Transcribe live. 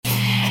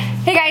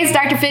Hey guys,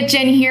 Dr.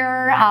 Fitchin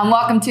here.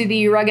 Welcome to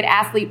the Rugged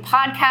Athlete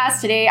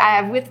Podcast. Today I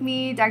have with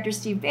me Dr.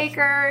 Steve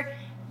Baker.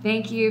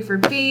 Thank you for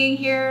being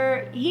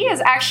here. He is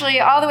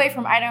actually all the way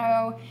from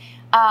Idaho.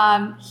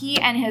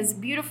 He and his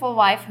beautiful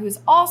wife, who's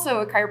also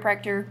a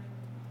chiropractor,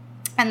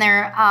 and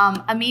they're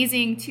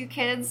amazing 2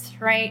 kids,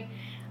 right?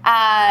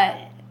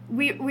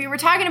 We were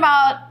talking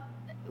about,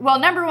 well,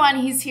 number one,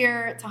 he's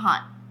here to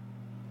hunt,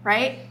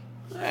 right?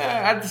 I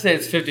have to say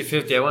it's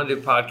 50-50. I want to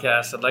do a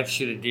podcast. I'd like to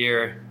shoot a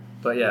deer.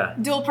 But yeah.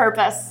 Dual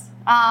purpose.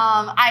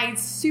 I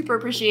super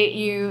appreciate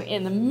you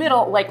in the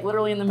middle, like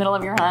literally in the middle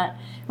of your hunt.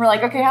 We're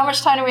like, okay, how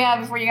much time do we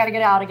have before you got to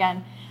get out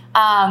again?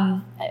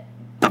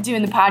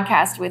 Doing the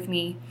podcast with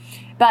me.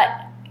 But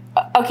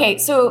okay,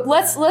 so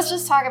let's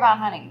just talk about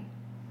hunting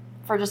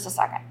for just a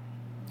second.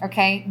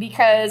 Okay?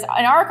 Because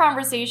in our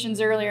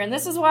conversations earlier, and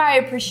this is why I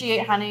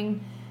appreciate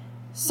hunting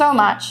so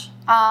much,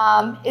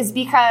 is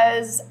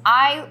because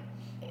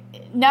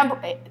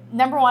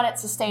number one,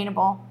 it's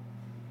sustainable.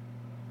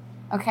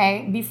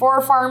 Okay, before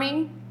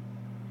farming,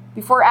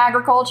 before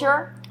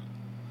agriculture,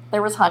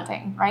 there was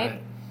hunting,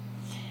 right?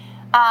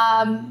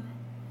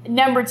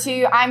 Number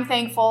 2, I'm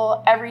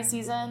thankful every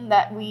season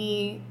that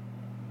we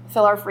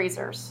fill our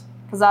freezers,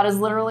 because that is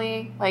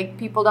literally, like,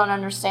 people don't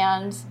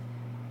understand.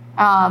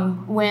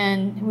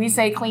 When we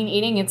say clean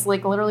eating, it's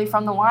like literally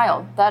from the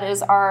wild. That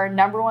is our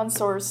number one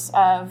source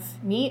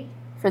of meat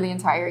for the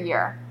entire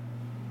year.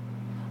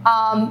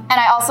 And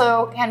I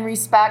also can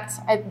respect,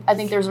 I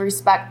think there's a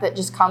respect that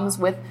just comes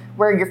with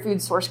where your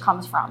food source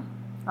comes from,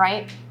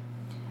 right?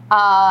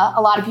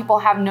 A lot of people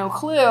have no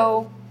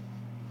clue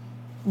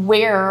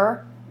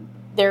where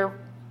their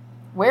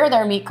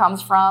meat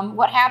comes from,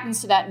 what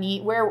happens to that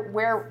meat,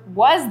 where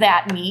was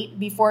that meat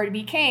before it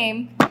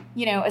became,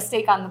 a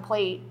steak on the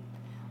plate.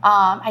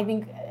 I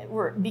think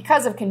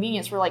because of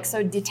convenience, we're like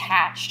so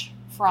detached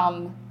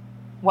from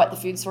what the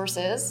food source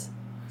is.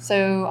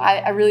 So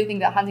I really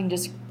think that hunting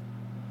just,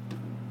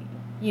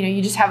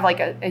 you just have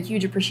like a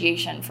huge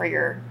appreciation for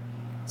your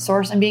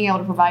source and being able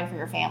to provide for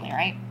your family,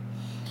 right?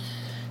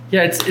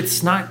 Yeah,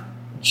 it's not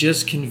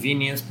just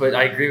convenience, but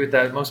I agree with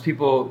that. Most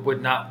people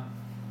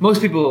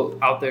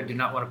out there do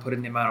not want to put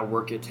in the amount of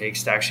work it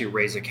takes to actually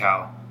raise a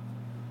cow,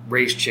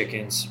 raise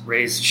chickens,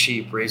 raise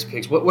sheep, raise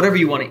pigs, whatever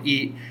you want to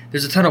eat.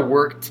 There's a ton of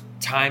work,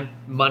 time,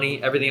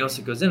 money, everything else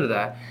that goes into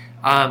that.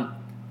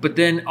 But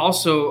then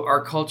also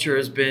our culture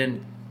has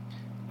been,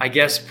 I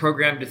guess,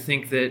 programmed to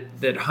think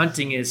that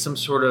hunting is some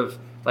sort of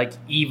like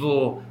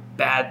evil,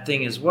 bad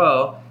thing as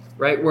well,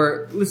 right?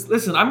 Where,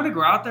 listen, I'm going to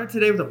go out there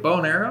today with a bow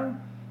and arrow.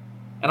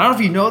 And I don't know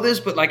if you know this,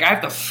 but like I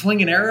have to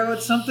fling an arrow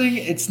at something.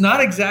 It's not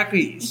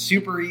exactly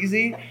super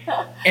easy.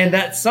 And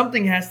that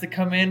something has to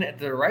come in at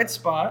the right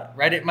spot,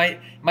 right? It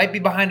might be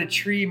behind a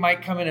tree,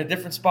 might come in a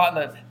different spot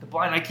in the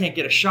blind I can't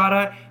get a shot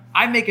at.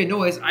 I make a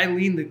noise. I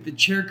lean, the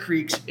chair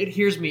creaks. It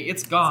hears me.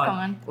 It's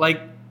gone.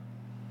 Like,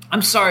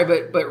 I'm sorry,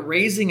 but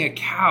raising a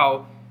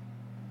cow,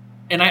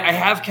 and I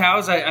have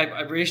cows.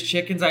 I've raised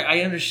chickens. I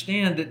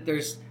understand that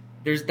there's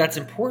that's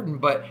important,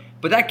 but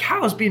that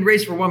cow is being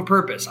raised for one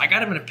purpose. I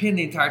got him in a pen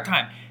the entire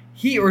time.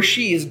 He or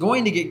she is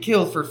going to get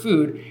killed for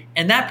food,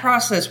 and that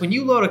process, when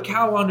you load a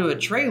cow onto a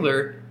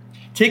trailer,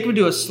 take him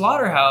to a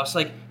slaughterhouse,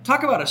 like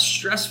talk about a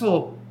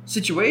stressful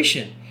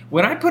situation.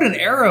 When I put an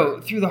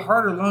arrow through the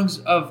heart or lungs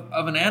of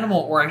an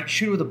animal, or I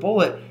shoot with a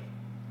bullet,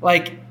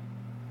 like,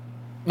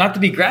 not to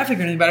be graphic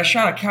or anything, but I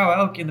shot a cow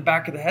elk in the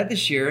back of the head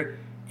this year,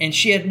 and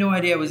she had no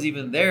idea I was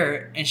even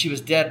there, and she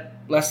was dead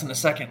less than a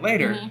second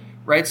later,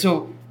 right?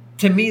 So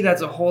to me,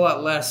 that's a whole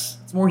lot less,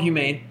 it's more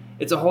humane,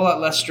 it's a whole lot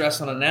less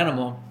stress on an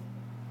animal.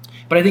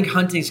 But I think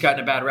hunting's gotten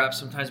a bad rap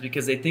sometimes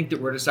because they think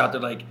that we're just out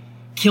there like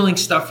killing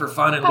stuff for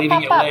fun and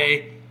leaving it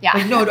lay. Yeah.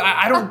 Like, no,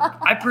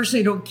 I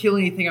personally don't kill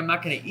anything I'm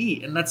not going to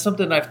eat. And that's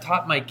something I've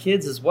taught my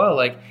kids as well.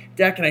 Like,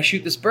 Dad, can I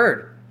shoot this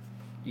bird?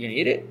 You going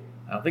to eat it?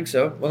 I don't think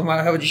so. Well,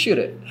 how would you shoot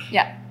it?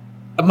 Yeah.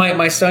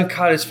 My son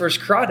caught his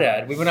first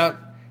crawdad. We went out.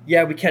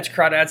 Yeah, we catch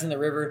crawdads in the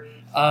river.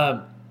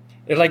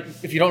 It's like,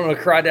 if you don't know what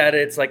a crawdad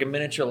is, it's like a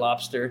miniature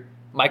lobster,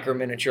 micro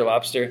miniature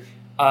lobster.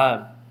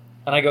 And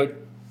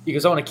he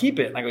goes, I want to keep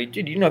it. And I go,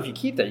 dude, if you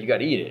keep that, you got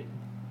to eat it.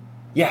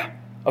 Yeah.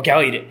 Okay,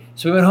 I'll eat it.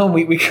 So we went home.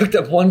 We cooked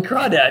up one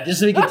crawdad just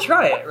so we could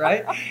try it,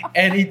 right?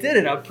 And he did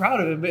it. I'm proud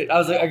of him. But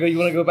I go, you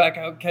want to go back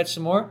out and catch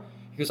some more?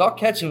 He goes, I'll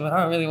catch him, but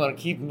I don't really want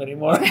to keep him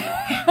anymore.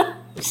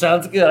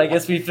 Sounds good. I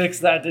guess we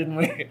fixed that, didn't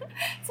we?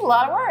 It's a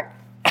lot of work.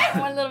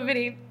 One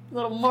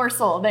little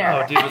morsel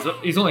there. Oh, dude,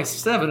 he's only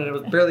 7, and it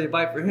was barely a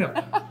bite for him.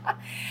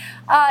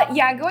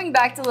 Going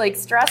back to like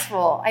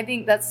stressful, I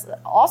think that's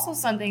also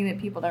something that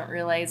people don't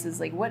realize is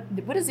like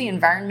what is the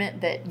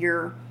environment that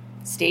your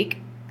steak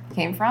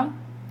came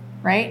from,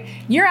 right?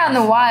 You're out in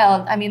the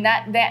wild. I mean,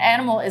 that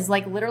animal is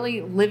like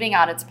literally living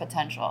out its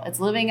potential.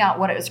 It's living out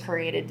what it was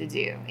created to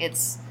do.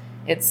 It's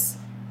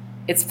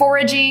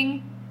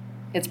foraging,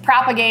 it's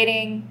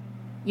propagating,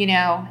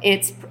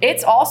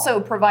 it's also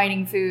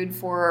providing food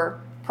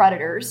for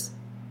predators.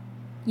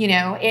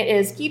 It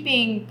is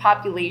keeping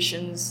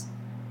populations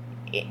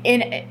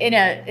in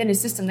a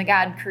system that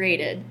God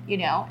created.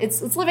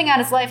 It's living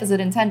out its life as it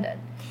intended.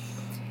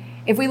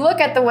 if we look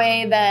at the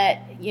way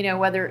that,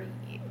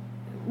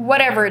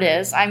 whatever it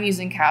is, I'm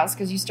using cows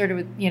because you started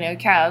with,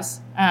 cows,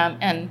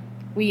 and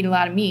we eat a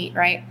lot of meat,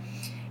 right?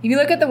 If you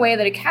look at the way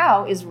that a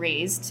cow is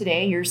raised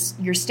today, your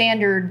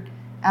standard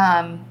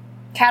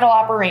cattle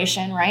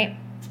operation, right?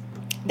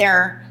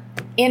 They're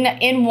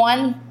in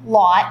one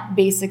lot,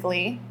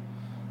 basically,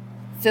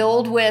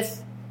 filled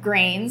with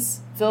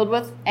grains, filled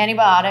with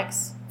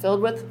antibiotics,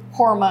 filled with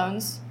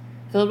hormones,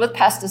 filled with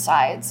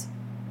pesticides,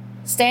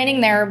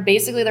 standing there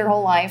basically their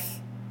whole life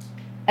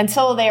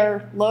until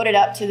they're loaded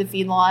up to the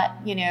feedlot,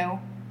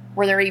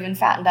 where they're even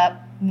fattened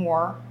up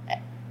more.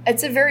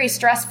 It's a very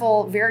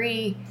stressful,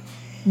 very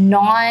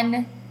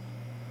I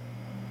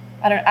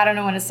don't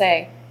know what to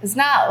say. It's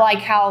not like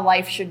how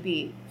life should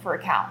be for a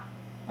cow,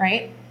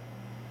 right?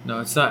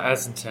 No, it's not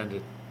as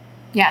intended.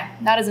 Yeah,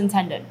 not as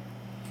intended.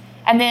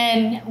 And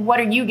then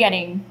what are you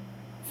getting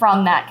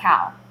from that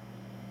cow?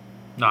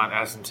 Not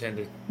as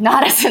intended.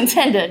 Not as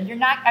intended.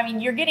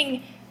 You're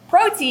getting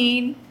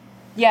protein,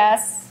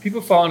 yes. People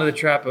fall into the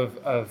trap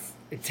of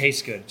it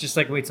tastes good. Just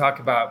like when we talk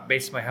about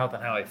basing my health on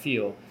how I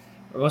feel.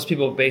 Most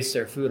people base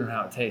their food on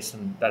how it tastes,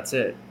 and that's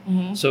it.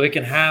 Mm-hmm. So it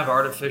can have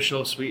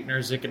artificial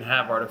sweeteners, it can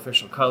have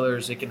artificial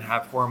colors, it can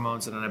have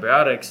hormones and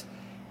antibiotics,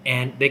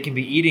 and they can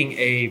be eating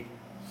a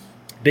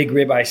big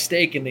ribeye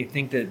steak, and they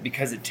think that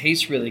because it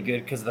tastes really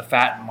good because of the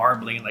fat and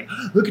marbling, and like,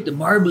 look at the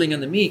marbling on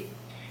the meat.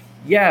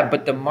 Yeah,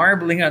 but the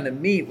marbling on the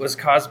meat was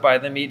caused by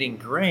them eating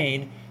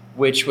grain,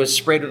 which was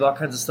sprayed with all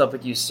kinds of stuff,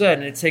 like you said,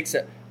 and it takes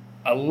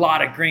a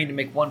lot of grain to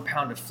make 1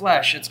 pound of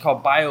flesh. It's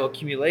called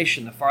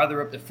bioaccumulation. The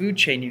farther up the food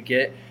chain you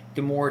get,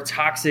 the more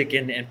toxic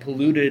and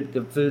polluted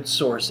the food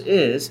source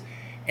is.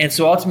 And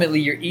so ultimately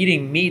you're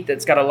eating meat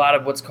that's got a lot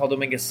of what's called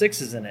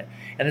omega-6s in it.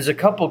 And there's a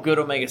couple good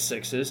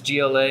omega-6s,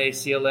 GLA,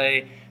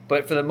 CLA,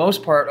 but for the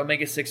most part,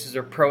 omega-6s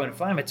are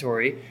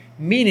pro-inflammatory,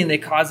 meaning they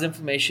cause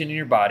inflammation in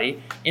your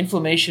body.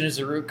 Inflammation is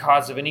the root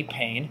cause of any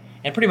pain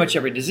and pretty much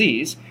every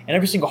disease and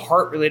every single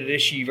heart-related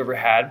issue you've ever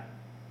had.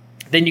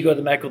 Then you go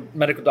to the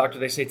medical doctor,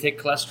 they say take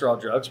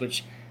cholesterol drugs,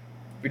 which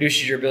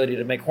reduces your ability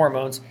to make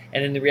hormones.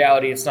 And in the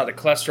reality, it's not the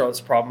cholesterol that's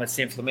the problem, it's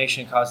the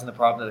inflammation causing the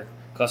problem that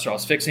the cholesterol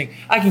is fixing.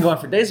 I can go on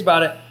for days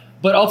about it,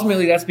 but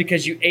ultimately that's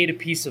because you ate a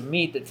piece of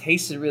meat that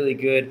tasted really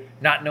good,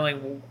 not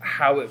knowing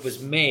how it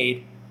was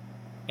made,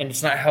 and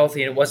it's not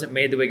healthy, and it wasn't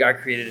made the way God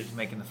created it to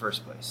make in the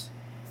first place.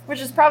 Which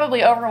is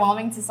probably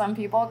overwhelming to some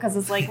people because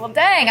it's like, well,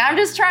 dang, I'm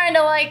just trying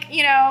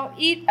to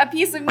eat a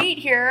piece of meat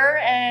here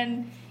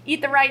and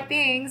eat the right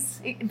things.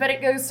 But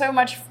it goes so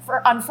much,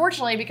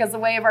 unfortunately, because the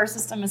way of our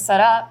system is set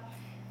up,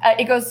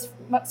 it goes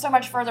so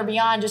much further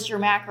beyond just your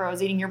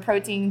macros, eating your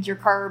proteins, your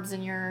carbs,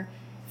 and your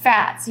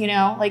fats,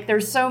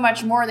 there's so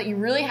much more that you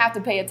really have to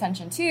pay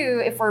attention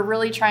to if we're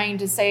really trying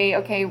to say,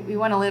 okay, we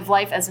want to live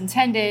life as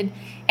intended,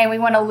 and we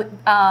want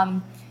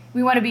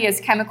to be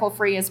as chemical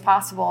free as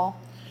possible.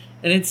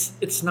 And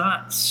it's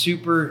not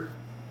super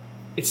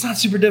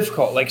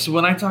difficult. So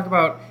when I talk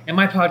about, and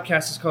my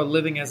podcast is called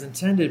Living as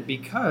Intended,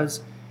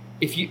 because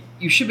if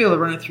you should be able to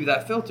run it through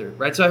that filter,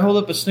 right? So I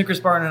hold up a Snickers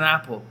bar and an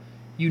apple.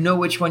 You know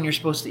which one you're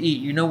supposed to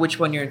eat. You know which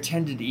one you're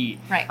intended to eat.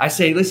 Right. I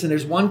say, listen,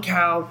 there's one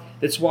cow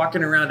that's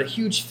walking around a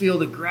huge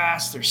field of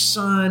grass. There's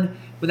sun.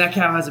 When that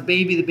cow has a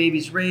baby, the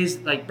baby's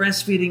raised, like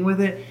breastfeeding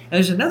with it. And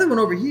there's another one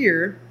over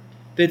here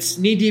that's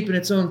knee deep in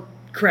its own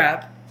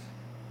crap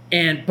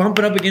and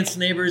bumping up against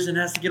neighbors and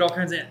has to get all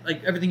kinds of,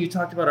 everything you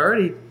talked about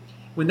already.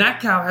 When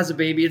that cow has a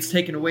baby, it's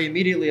taken away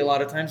immediately a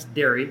lot of times.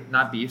 Dairy,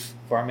 not beef,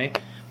 farming.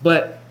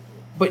 But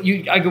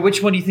I go,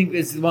 which one do you think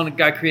is the one that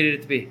God created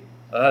it to be?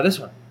 This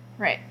one.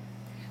 Right.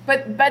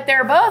 But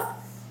they're both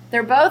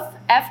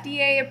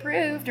FDA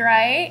approved,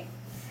 right?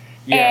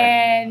 Yeah.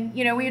 And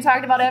we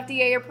talked about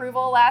FDA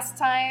approval last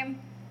time.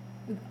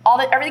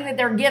 Everything that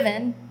they're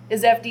given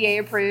is FDA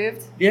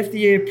approved. The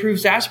FDA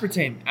approves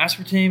aspartame.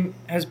 Aspartame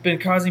has been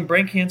causing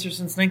brain cancer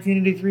since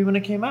 1983 when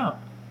it came out.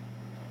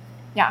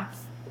 Yeah.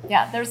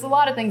 There's a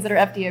lot of things that are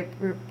FDA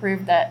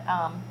approved that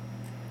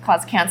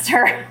cause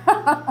cancer.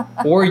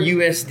 Or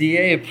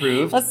USDA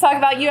approved. Let's talk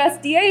about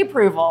USDA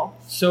approval.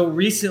 So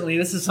recently,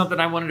 this is something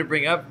I wanted to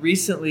bring up.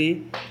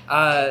 Recently,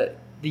 the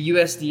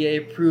USDA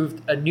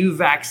approved a new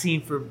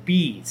vaccine for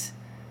bees,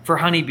 for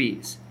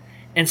honeybees.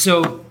 And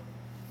so,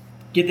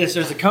 get this,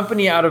 there's a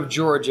company out of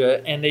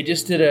Georgia, and they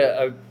just did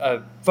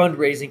a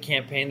fundraising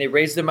campaign. They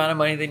raised the amount of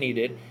money they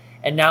needed,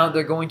 and now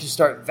they're going to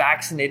start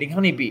vaccinating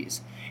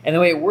honeybees. And the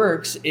way it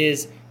works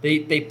is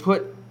they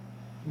put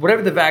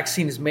whatever the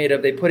vaccine is made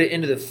of, they put it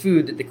into the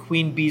food that the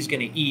queen bee is going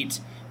to eat.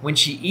 When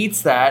she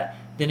eats that,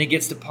 then it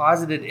gets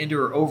deposited into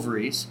her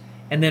ovaries.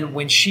 And then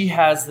when she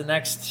has the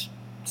next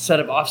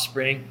set of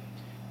offspring,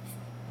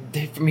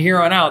 from here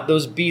on out,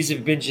 those bees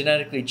have been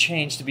genetically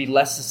changed to be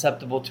less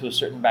susceptible to a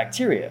certain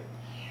bacteria.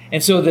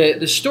 And so the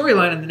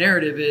storyline in the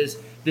narrative is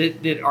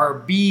that our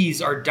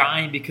bees are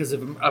dying because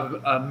of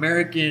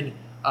American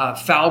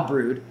foul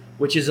brood,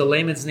 which is a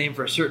layman's name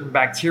for a certain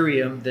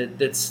bacterium that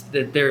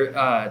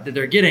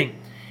they're getting.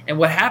 And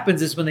what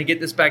happens is when they get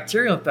this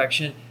bacterial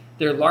infection,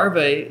 their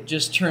larvae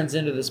just turns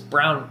into this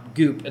brown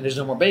goop and there's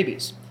no more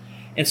babies.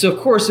 And so, of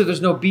course, if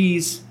there's no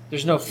bees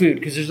there's no food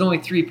because there's only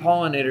 3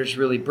 pollinators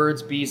really: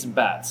 birds, bees, and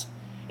bats.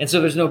 And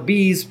so there's no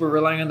bees. We're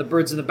relying on the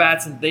birds and the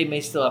bats, and they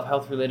may still have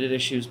health-related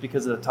issues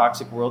because of the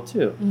toxic world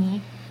too. Mm-hmm.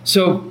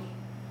 So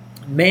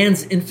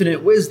man's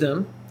infinite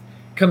wisdom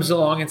comes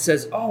along and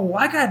says, oh,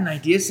 well, I got an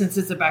idea. Since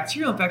it's a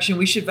bacterial infection,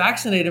 we should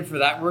vaccinate him for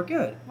that, and we're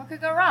good. What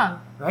could go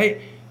wrong? Right?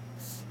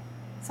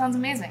 Sounds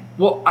amazing.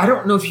 Well, I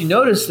don't know if you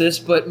noticed this,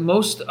 but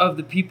most of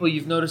the people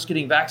you've noticed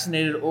getting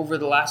vaccinated over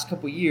the last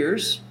couple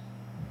years,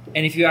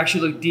 and if you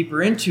actually look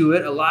deeper into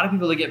it, a lot of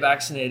people that get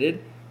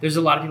vaccinated, there's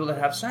a lot of people that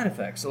have side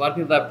effects. A lot of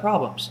people that have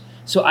problems.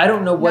 So I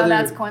don't know whether... No,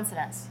 that's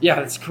coincidence. Yeah,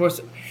 that's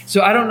course.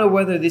 So I don't know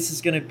whether this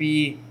is going to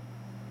be...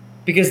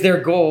 Because their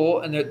goal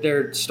and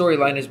their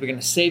storyline is we're going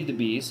to save the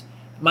bees.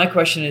 My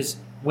question is,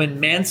 when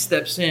man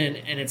steps in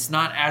and it's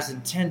not as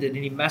intended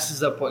and he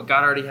messes up what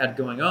God already had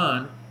going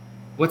on,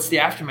 what's the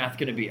aftermath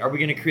going to be? Are we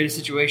going to create a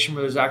situation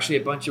where there's actually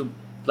a bunch of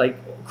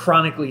like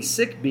chronically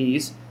sick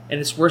bees and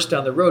it's worse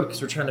down the road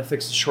because we're trying to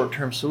fix the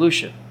short-term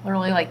solution?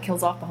 Literally like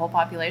kills off the whole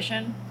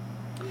population?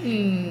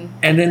 And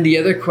then the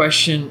other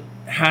question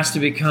has to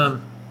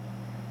become,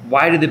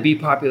 why did the bee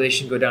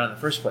population go down in the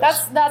first place?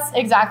 That's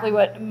exactly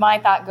what my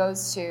thought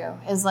goes to,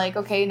 is like,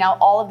 okay, now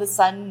all of a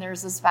sudden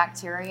there's this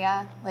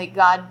bacteria. Like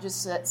God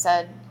just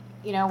said,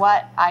 you know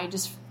what? I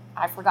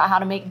forgot how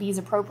to make bees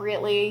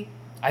appropriately.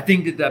 I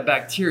think that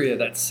bacteria,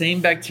 that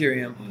same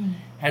bacterium,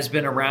 has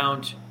been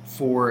around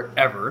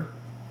forever,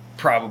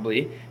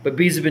 probably, but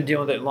bees have been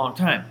dealing with it a long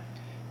time.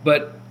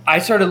 But I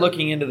started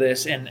looking into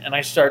this, and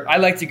I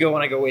like to go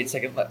when I go, wait a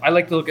second, I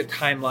like to look at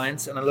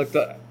timelines,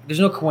 and there's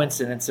no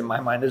coincidence in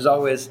my mind. There's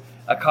always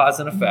a cause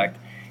and effect.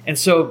 And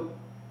so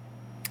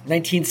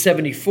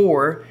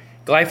 1974,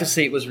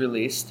 glyphosate was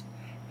released,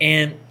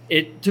 and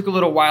it took a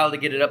little while to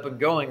get it up and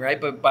going,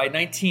 right? But by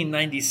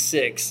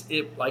 1996,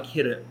 it like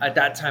hit at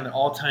that time an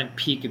all-time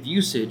peak of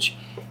usage,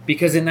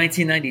 because in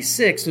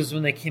 1996 was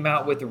when they came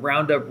out with the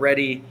Roundup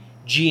Ready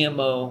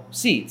GMO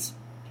seeds.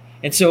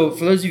 And so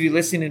for those of you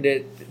listening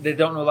that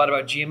don't know a lot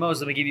about GMOs,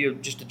 let me give you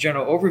just a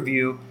general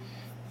overview.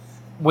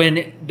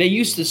 When they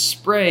used to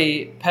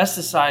spray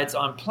pesticides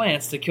on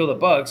plants to kill the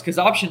bugs, because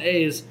option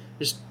A is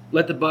just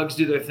let the bugs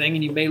do their thing,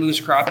 and you may lose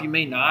crop, you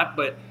may not,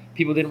 but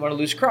people didn't want to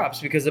lose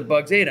crops because the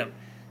bugs ate them.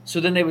 So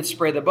then they would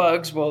spray the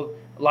bugs. Well,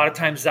 a lot of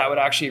times that would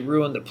actually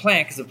ruin the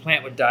plant because the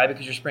plant would die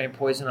because you're spraying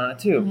poison on it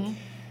too. Mm-hmm.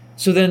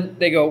 So then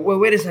they go, well,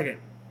 wait a second.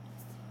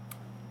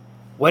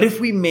 What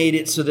if we made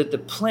it so that the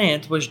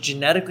plant was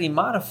genetically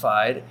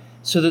modified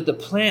so that the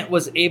plant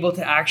was able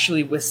to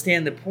actually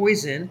withstand the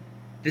poison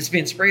that's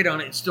being sprayed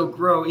on it and still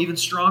grow even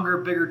stronger,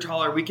 bigger,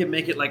 taller? We can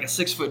make it like a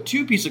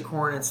 6'2" piece of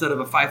corn instead of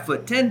a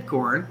 5'10"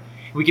 corn.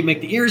 We can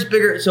make the ears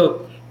bigger.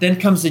 So then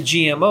comes the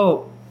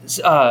GMO, this,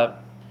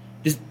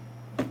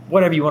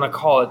 whatever you want to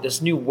call it,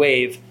 this new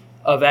wave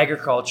of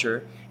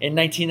agriculture. In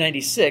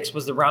 1996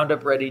 was the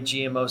Roundup Ready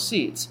GMO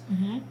seeds.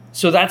 Mm-hmm.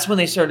 So that's when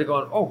they started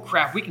going, oh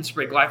crap, we can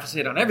spray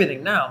glyphosate on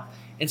everything now.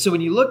 And so when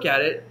you look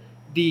at it,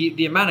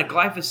 the amount of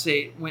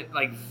glyphosate went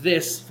like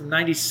this from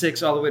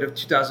 96 all the way to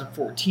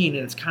 2014,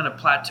 and it's kind of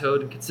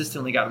plateaued and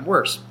consistently gotten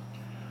worse.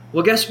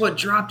 Well, guess what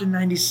dropped in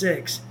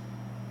 96?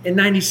 In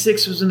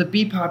 96 was when the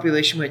bee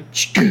population went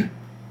and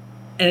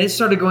it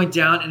started going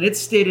down, and it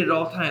stayed at an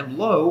all-time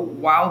low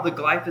while the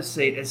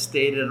glyphosate has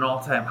stayed at an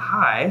all-time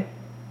high.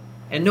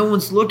 And no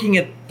one's looking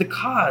at the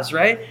cause,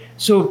 right?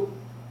 So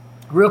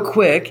real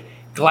quick,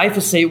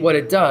 glyphosate, what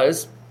it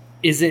does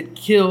is it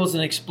kills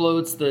and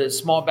explodes the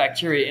small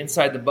bacteria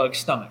inside the bug's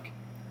stomach.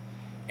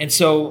 And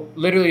so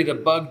literally the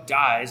bug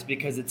dies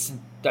because its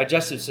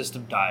digestive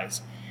system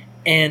dies.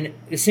 And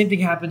the same thing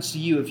happens to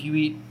you if you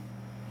eat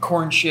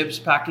corn chips,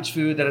 packaged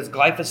food that has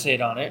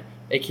glyphosate on it,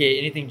 aka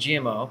anything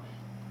GMO.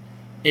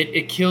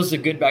 It kills the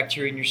good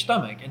bacteria in your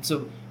stomach. And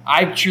so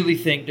I truly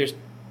think there's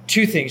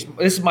two things.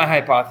 This is my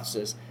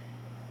hypothesis.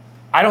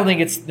 I don't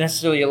think it's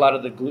necessarily a lot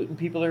of the gluten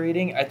people are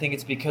eating. I think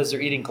it's because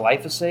they're eating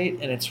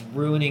glyphosate and it's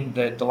ruining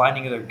the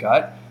lining of their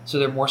gut, so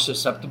they're more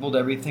susceptible to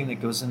everything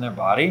that goes in their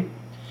body.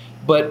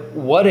 But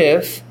what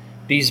if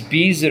these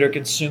bees that are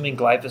consuming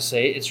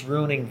glyphosate, it's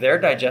ruining their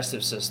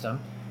digestive system,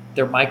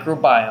 their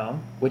microbiome,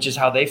 which is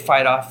how they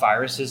fight off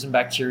viruses and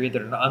bacteria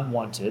that are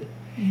unwanted.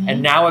 Mm-hmm.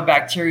 And now a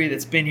bacteria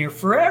that's been here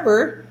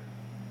forever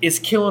is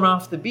killing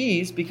off the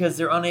bees because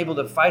they're unable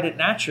to fight it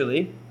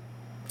naturally.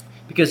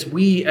 Because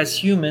we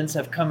as humans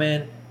have come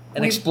in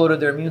and exploded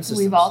their immune systems.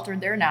 We've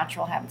altered their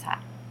natural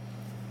habitat.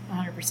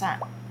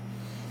 100%.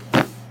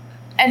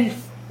 And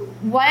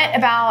what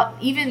about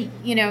even,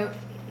 in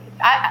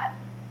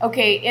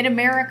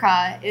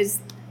America is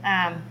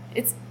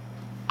it's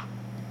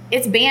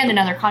banned in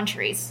other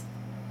countries,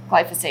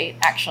 glyphosate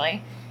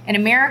actually. In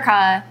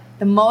America,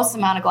 the most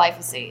amount of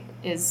glyphosate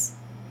is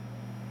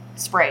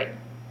sprayed.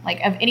 Like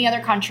of any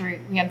other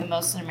country, we have the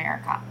most in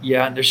America.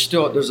 Yeah, and there's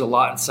a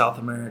lot in South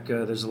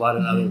America. There's a lot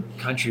in other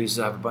countries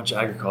that have a bunch of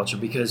agriculture,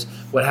 because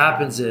what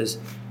happens is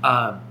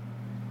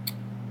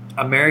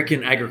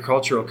American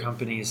agricultural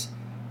companies,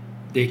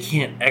 they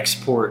can't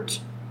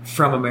export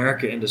from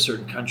America into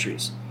certain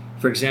countries.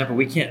 For example,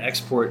 we can't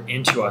export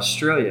into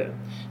Australia.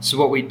 So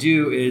what we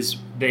do is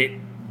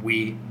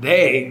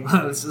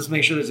let's just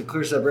make sure there's a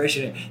clear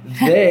separation.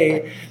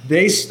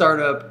 They start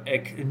up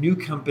a new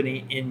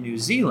company in New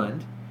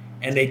Zealand,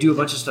 and they do a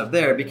bunch of stuff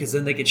there because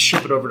then they could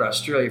ship it over to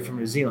Australia from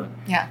New Zealand.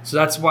 Yeah. So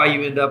that's why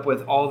you end up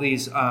with all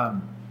these, I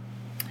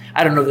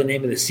don't know the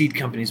name of the seed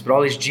companies, but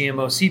all these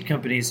GMO seed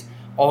companies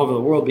all over the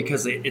world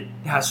because it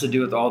has to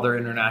do with all their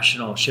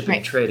international shipping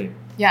and trading.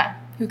 Yeah.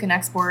 Who can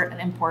export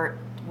and import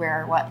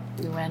where, what,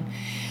 who, when.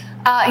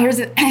 Here's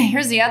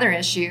the other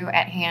issue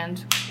at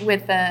hand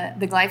with the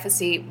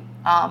glyphosate.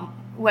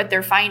 What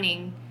they're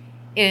finding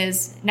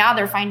is now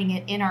they're finding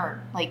it in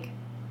our, like,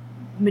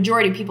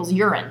 majority of people's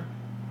urine.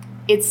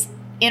 It's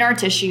in our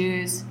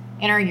tissues,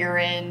 in our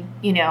urine,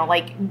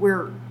 like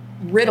we're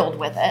riddled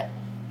with it.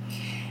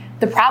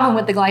 The problem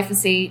with the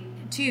glyphosate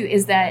too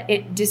is that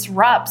it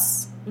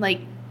disrupts,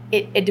 like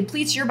it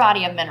depletes your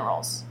body of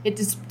minerals. It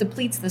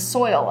depletes the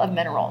soil of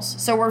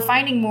minerals. So we're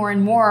finding more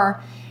and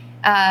more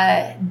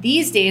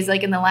these days,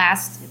 like in the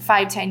last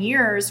 5-10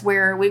 years,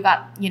 where we've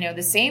got,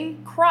 the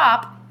same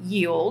crop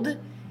yield,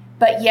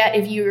 but yet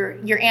if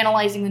you're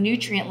analyzing the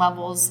nutrient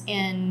levels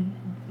in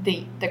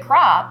the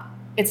crop,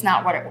 it's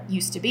not what it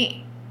used to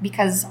be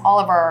because all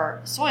of our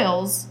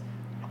soils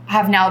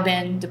have now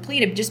been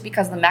depleted just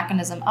because the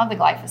mechanism of the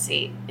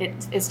glyphosate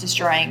is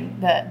destroying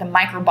the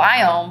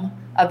microbiome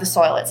of the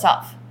soil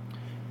itself.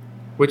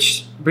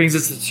 Which brings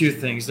us to two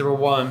things. Number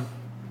one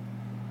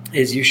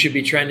is you should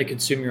be trying to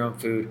consume your own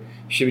food.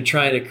 You should be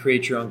trying to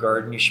create your own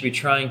garden. You should be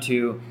trying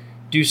to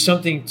do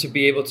something to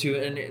be able to,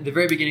 and at the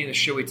very beginning of the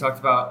show, we talked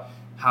about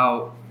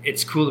how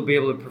it's cool to be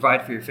able to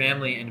provide for your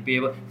family and to be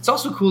able, it's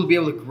also cool to be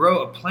able to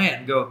grow a plant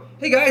and go,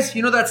 hey guys,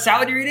 that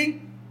salad you're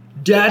eating?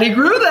 Daddy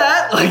grew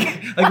that.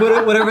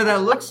 Like whatever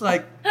that looks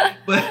like.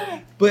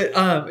 But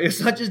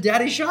it's not just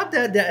daddy shot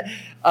that.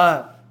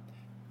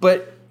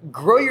 But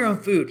grow your own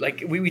food.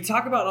 Like we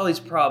talk about all these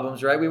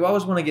problems, right? We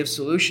always want to give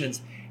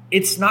solutions.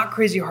 It's not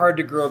crazy hard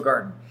to grow a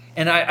garden.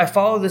 And I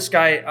follow this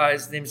guy,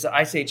 his name's the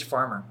Ice Age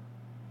Farmer.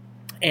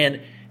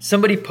 And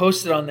somebody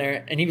posted on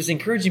there and he was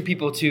encouraging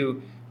people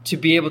to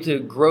be able to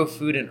grow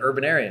food in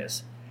urban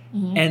areas.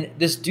 Mm-hmm. And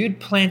this dude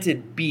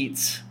planted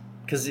beets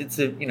because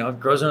it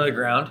grows under the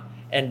ground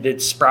and the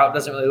sprout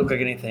doesn't really look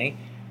like anything.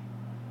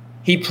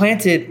 He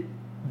planted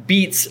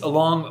beets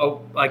along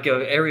an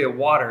area of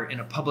water in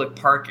a public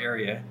park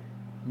area.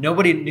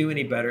 Nobody knew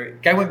any better.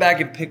 Guy went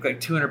back and picked like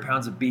 200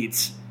 pounds of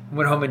beets,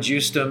 went home and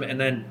juiced them, and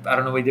then I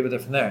don't know what he did with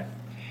it from there.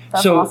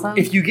 That's awesome.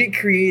 If you get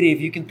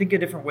creative, you can think of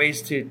different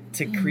ways to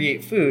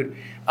create food.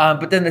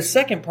 But then the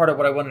second part of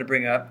what I wanted to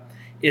bring up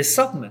is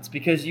supplements,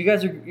 because you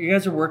guys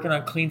are working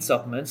on clean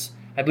supplements.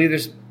 I believe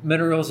there's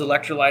minerals,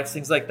 electrolytes,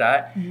 things like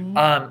that.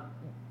 Mm-hmm.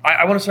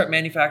 I want to start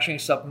manufacturing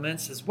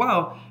supplements as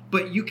well,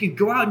 but you can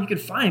go out and you can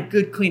find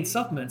good, clean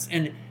supplements.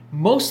 And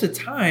most of the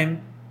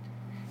time,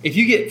 if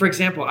you get, for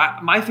example,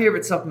 my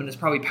favorite supplement is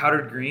probably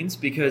powdered greens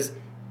because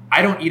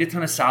I don't eat a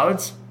ton of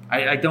salads.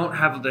 I don't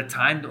have the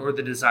time or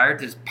the desire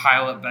to just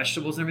pile up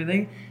vegetables and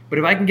everything. But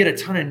if I can get a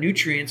ton of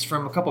nutrients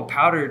from a couple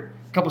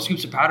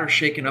scoops of powder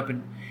shaken up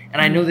and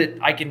I know that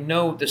I can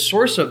know the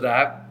source of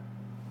that,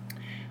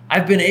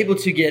 I've been able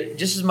to get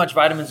just as much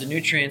vitamins and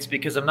nutrients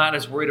because I'm not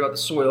as worried about the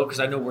soil because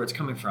I know where it's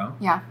coming from.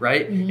 Yeah.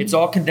 Right? Mm-hmm. It's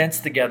all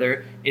condensed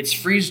together. It's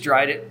freeze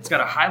dried. It's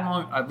got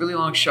a really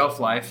long shelf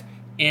life.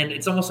 And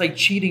it's almost like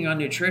cheating on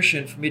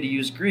nutrition for me to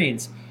use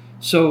greens.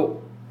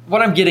 So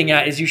what I'm getting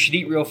at is you should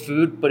eat real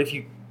food, but if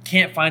you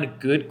can't find a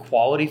good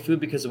quality food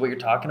because of what you're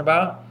talking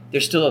about,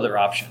 there's still other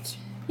options.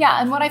 Yeah,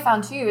 and what I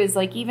found too is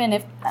like even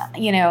if,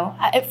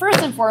 first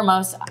and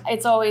foremost,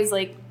 it's always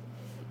like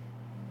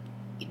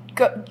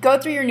go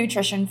through your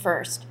nutrition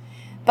first.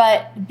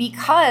 But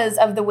because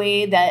of the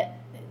way that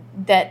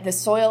the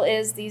soil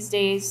is these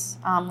days,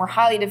 we're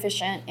highly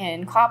deficient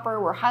in copper,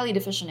 we're highly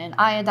deficient in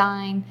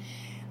iodine.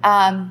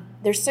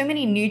 There's so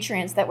many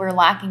nutrients that we're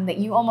lacking that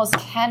you almost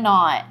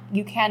cannot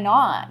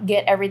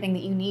get everything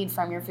that you need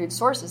from your food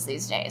sources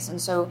these days. And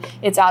so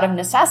it's out of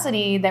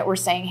necessity that we're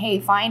saying,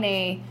 hey, find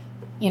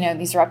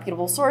these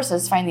reputable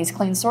sources, find these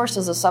clean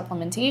sources of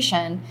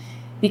supplementation,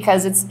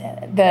 because it's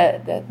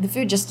the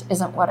food just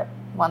isn't what it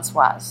once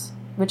was,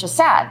 which is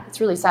sad.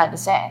 It's really sad to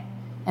say.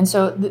 And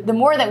so the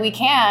more that we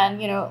can,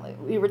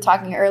 we were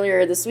talking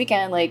earlier this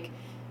weekend,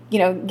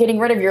 getting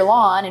rid of your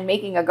lawn and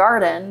making a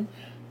garden.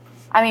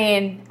 I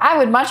mean, I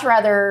would much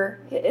rather,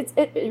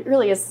 it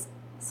really is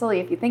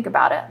silly if you think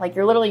about it. Like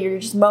you're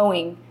just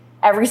mowing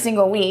every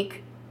single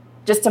week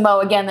just to mow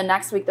again the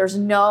next week.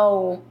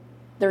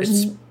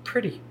 It's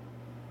pretty.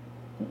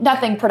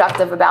 Nothing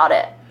productive about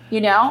it,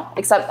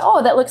 except,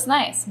 that looks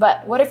nice.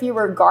 But what if you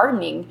were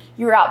gardening,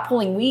 you were out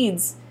pulling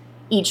weeds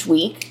each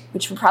week,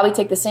 which would probably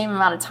take the same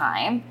amount of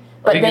time.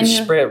 But you then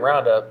can spray it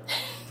Roundup.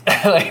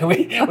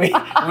 we can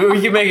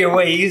make it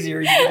way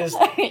easier. You can just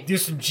do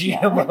some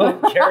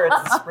GMO carrots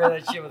and spray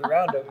that shit with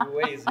Roundup. It'd be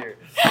way easier.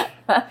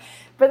 But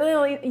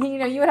then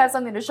you would have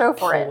something to show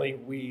for it.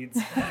 Pulling weeds.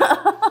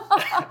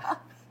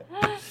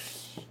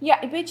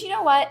 Yeah, but you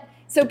know what?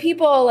 So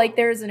people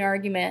there's an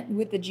argument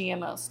with the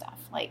GMO stuff.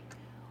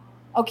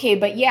 Okay,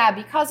 but yeah,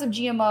 because of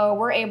GMO,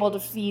 we're able to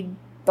feed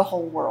the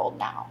whole world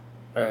now.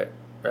 All right.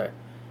 Right.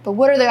 But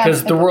what are the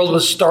because the world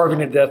was starving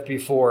to death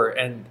before,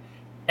 and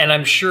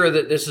I'm sure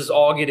that this is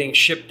all getting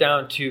shipped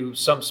down to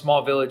some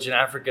small village in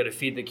Africa to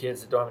feed the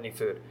kids that don't have any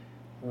food.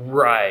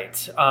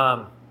 Right.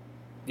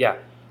 Yeah.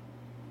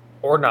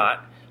 Or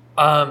not.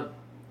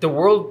 The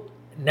world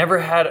never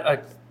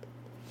had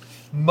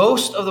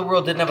most of the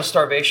world didn't have a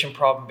starvation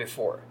problem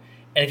before.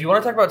 And if you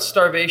want to talk about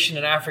starvation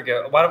in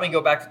Africa, why don't we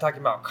go back to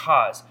talking about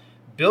cause?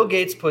 Bill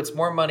Gates puts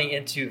more money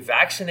into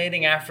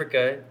vaccinating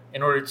Africa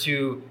in order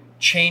to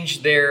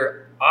change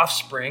their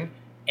offspring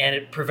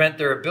and prevent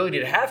their ability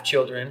to have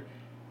children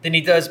than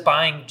he does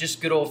buying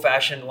just good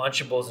old-fashioned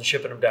Lunchables and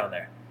shipping them down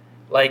there.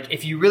 Like,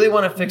 if you really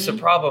want to fix a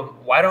problem,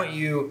 why don't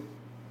you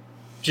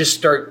just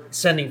start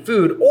sending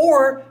food?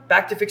 Or,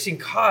 back to fixing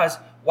cause,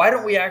 why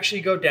don't we actually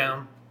go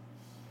down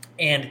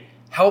and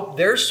help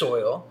their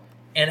soil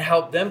and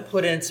help them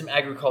put in some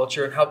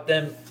agriculture and help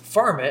them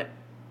farm it?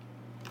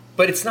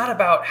 But it's not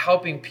about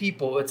helping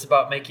people, it's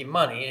about making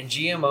money. And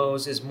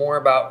GMOs is more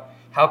about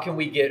how can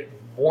we get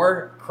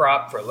more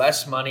crop for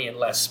less money and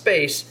less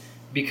space,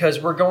 because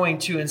we're going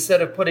to,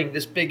 instead of putting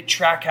this big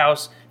track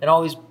house and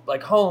all these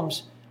like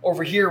homes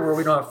over here where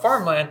we don't have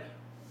farmland,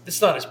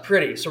 it's not as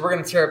pretty. So we're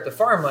going to tear up the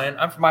farmland.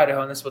 I'm from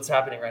Idaho, and this is what's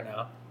happening right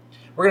now.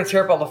 We're going to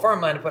tear up all the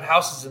farmland and put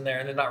houses in there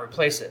and then not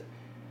replace it.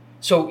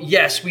 So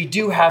yes, we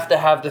do have to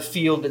have the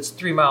field that's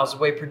 3 miles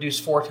away produce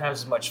 4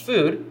 times as much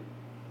food,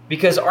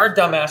 because our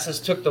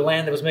dumbasses took the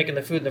land that was making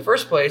the food in the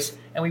first place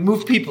and we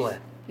moved people in.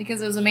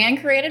 Because it was a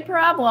man-created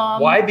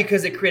problem. Why?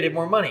 Because it created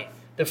more money.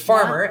 The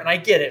farmer, and I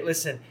get it,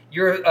 listen,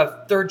 you're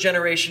a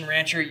third-generation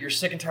rancher, you're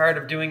sick and tired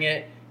of doing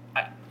it.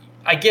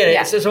 I get it.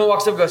 Yeah. So someone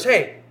walks up and goes,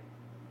 hey,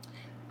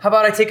 how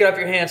about I take it off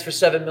your hands for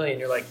 $7 million?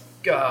 You're like,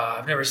 God,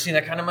 I've never seen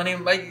that kind of money.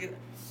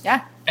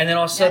 Yeah. And then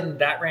all of a sudden,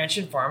 that ranch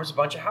and farms a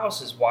bunch of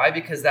houses. Why?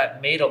 Because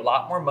that made a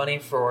lot more money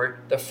for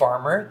the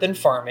farmer than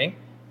farming.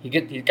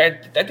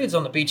 That dude's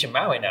on the beach in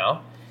Maui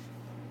now.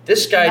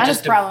 This guy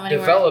just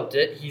developed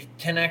it. He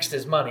 10x'd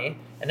his money,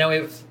 and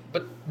now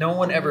but no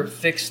one ever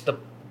fixed the.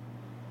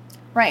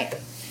 Right.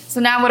 So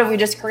now what have we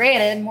just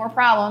created? More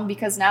problem,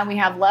 because now we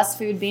have less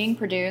food being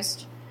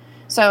produced.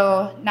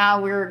 So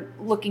now we're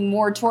looking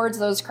more towards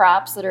those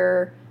crops that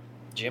are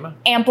GMO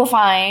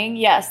amplifying,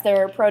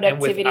 their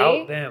productivity. And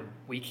without them,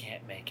 we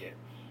can't make it.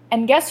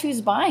 And guess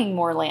who's buying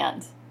more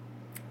land?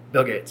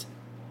 Bill Gates.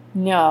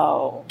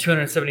 No.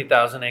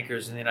 270,000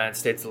 acres in the United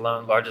States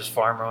alone, largest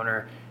farm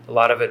owner. A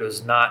lot of it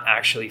was not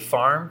actually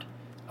farmed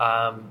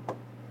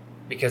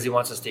because he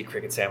wants us to eat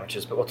cricket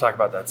sandwiches. But we'll talk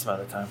about that some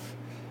other time.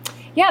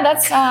 Yeah,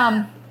 that's,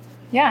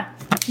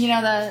 you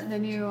know, the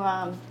new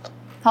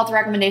health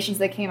recommendations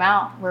that came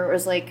out where it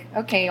was like,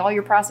 okay, all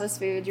your processed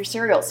foods, your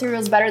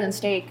cereal's better than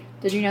steak.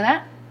 Did you know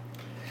that?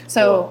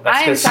 So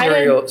that's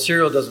because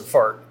cereal doesn't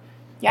fart.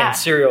 Yeah. And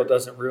cereal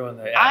doesn't ruin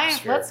the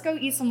atmosphere. Let's go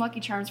eat some Lucky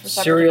Charms for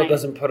supper Cereal tonight.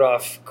 Doesn't put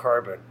off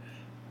carbon.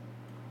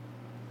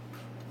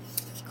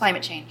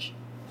 Climate change.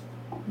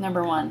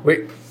 Number 1.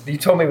 Wait, you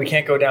told me we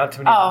can't go down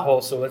too many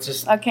holes, so let's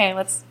just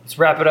let's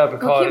wrap it up and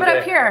call it a day. Keep it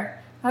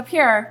up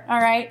here. All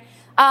right.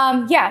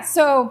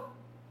 So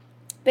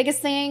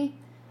biggest thing,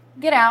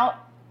 get out,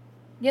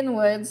 get in the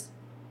woods,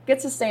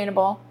 get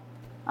sustainable,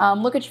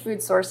 look at your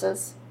food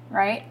sources,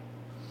 right?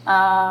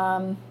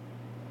 Have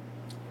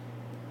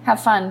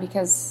fun,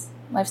 because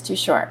life's too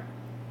short.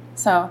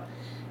 So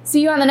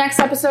see you on the next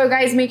episode,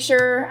 guys. Make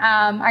sure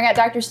I got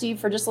Dr. Steve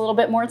for just a little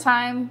bit more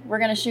time. We're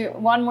going to shoot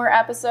one more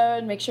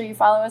episode. Make sure you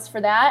follow us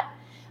for that.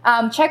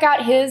 Check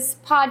out his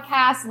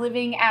podcast,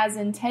 Living as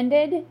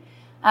Intended,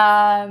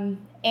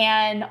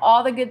 and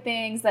all the good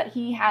things that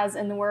he has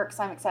in the works.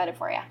 I'm excited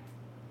for you.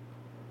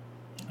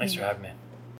 Thanks for having me.